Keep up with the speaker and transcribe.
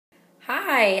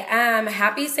Hi,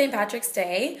 happy St. Patrick's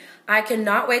Day. I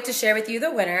cannot wait to share with you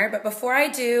the winner, but before I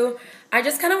do, I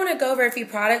just kind of want to go over a few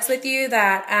products with you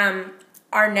that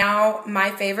are now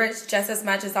my favorites just as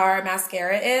much as our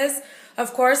mascara is.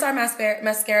 Of course, our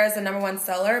mascara is the #1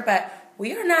 seller, but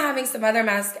we are now having some other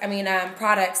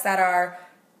products that are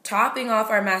topping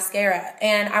off our mascara,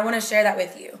 and I want to share that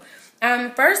with you.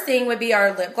 First thing would be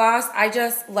our lip gloss. I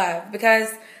just love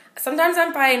because sometimes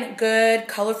I'm buying good,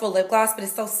 colorful lip gloss, but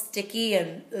it's so sticky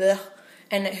and ugh.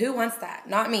 And who wants that?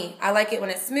 Not me. I like it when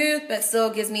it's smooth, but still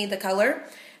gives me the color.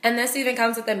 And this even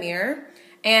comes with a mirror.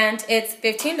 And it's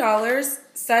 $15.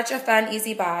 Such a fun,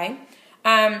 easy buy.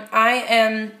 I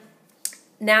am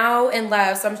now in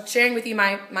love, so I'm sharing with you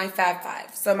my Fab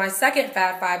 5. So my second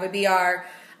Fab 5 would be our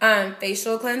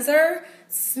facial cleanser.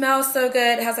 Smells so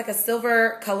good. It has like a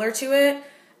silver color to it.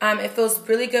 It feels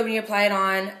really good when you apply it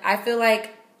on. I feel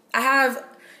like I have,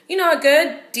 a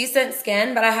good, decent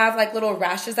skin, but I have like little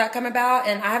rashes that come about,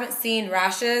 and I haven't seen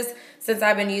rashes since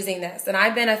I've been using this. And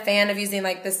I've been a fan of using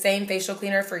like the same facial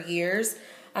cleaner for years,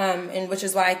 and which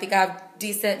is why I think I have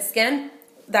decent skin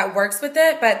that works with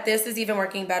it, but this is even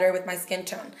working better with my skin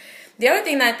tone. The other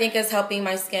thing that I think is helping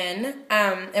my skin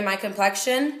and my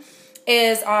complexion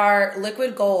is our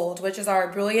liquid gold, which is our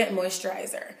brilliant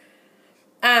moisturizer.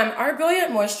 Our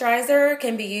brilliant moisturizer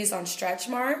can be used on stretch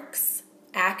marks,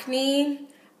 acne,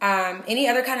 any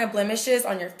other kind of blemishes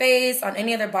on your face, on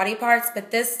any other body parts, but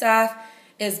this stuff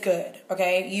is good,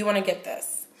 okay? You want to get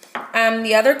this.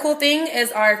 The other cool thing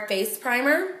is our face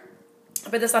primer. I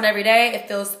put this on every day. It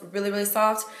feels really, really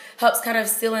soft. Helps kind of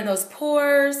seal in those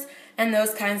pores and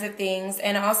those kinds of things,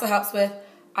 and it also helps with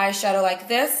eyeshadow like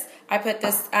this. I put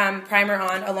this primer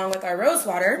on along with our rose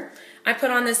water. I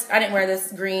put on this, I didn't wear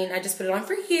this green, I just put it on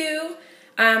for you.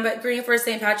 But green for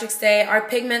St. Patrick's Day. Our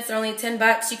pigments are only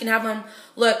 $10. You can have them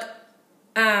look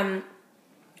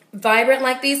vibrant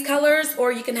like these colors,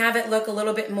 or you can have it look a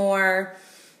little bit more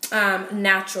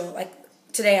natural. Like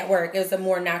today at work, it was a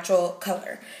more natural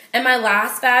color. And my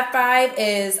last Fab 5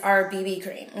 is our BB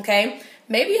cream, okay?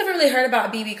 Maybe you haven't really heard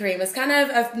about BB cream. It's kind of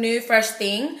a new, fresh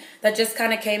thing that just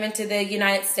kind of came into the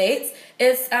United States.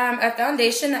 It's a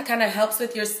foundation that kind of helps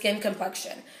with your skin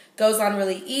complexion. Goes on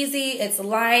really easy, it's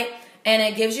light, and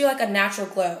it gives you like a natural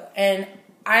glow. And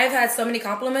I've had so many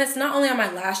compliments, not only on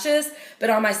my lashes, but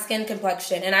on my skin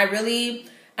complexion. And I really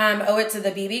owe it to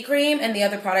the BB cream and the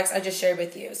other products I just shared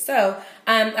with you. So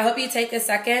I hope you take a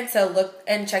second to look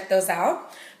and check those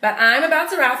out. But I'm about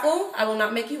to raffle. I will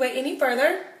not make you wait any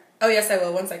further. Oh, yes, I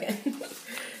will. 1 second.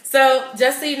 So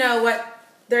just so you know what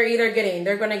they're either getting,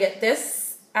 they're going to get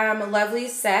this lovely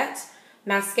set,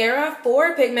 mascara,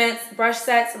 4 pigments, brush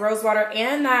sets, rose water,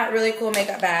 and that really cool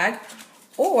makeup bag.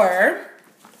 Or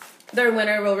their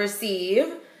winner will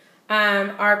receive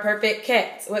our perfect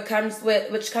kit, which comes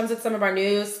with some of our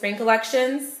new spring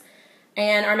collections,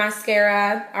 and our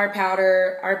mascara, our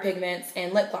powder, our pigments,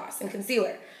 and lip gloss and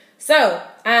concealer. So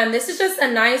this is just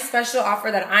a nice special offer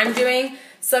that I'm doing.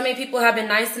 So many people have been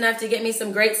nice enough to get me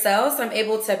some great sales, so I'm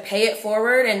able to pay it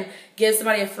forward and give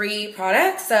somebody a free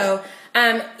product. So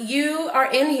you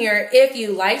are in here if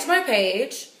you liked my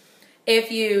page,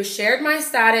 if you shared my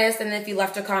status, and if you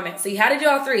left a comment. So you had to do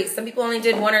all 3. Some people only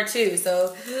did 1 or 2,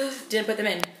 so didn't put them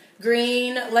in.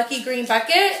 Green, lucky green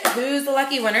bucket. Who's the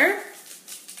lucky winner?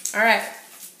 All right.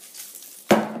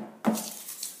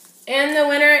 And the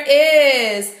winner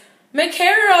is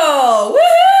McCarroll.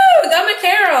 Woohoo! Go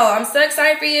McCarroll. I'm so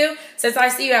excited for you. Since I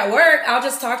see you at work, I'll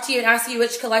just talk to you and ask you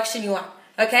which collection you want.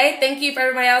 Okay? Thank you for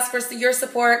everybody else for your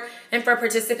support and for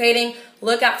participating.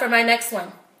 Look out for my next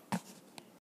one.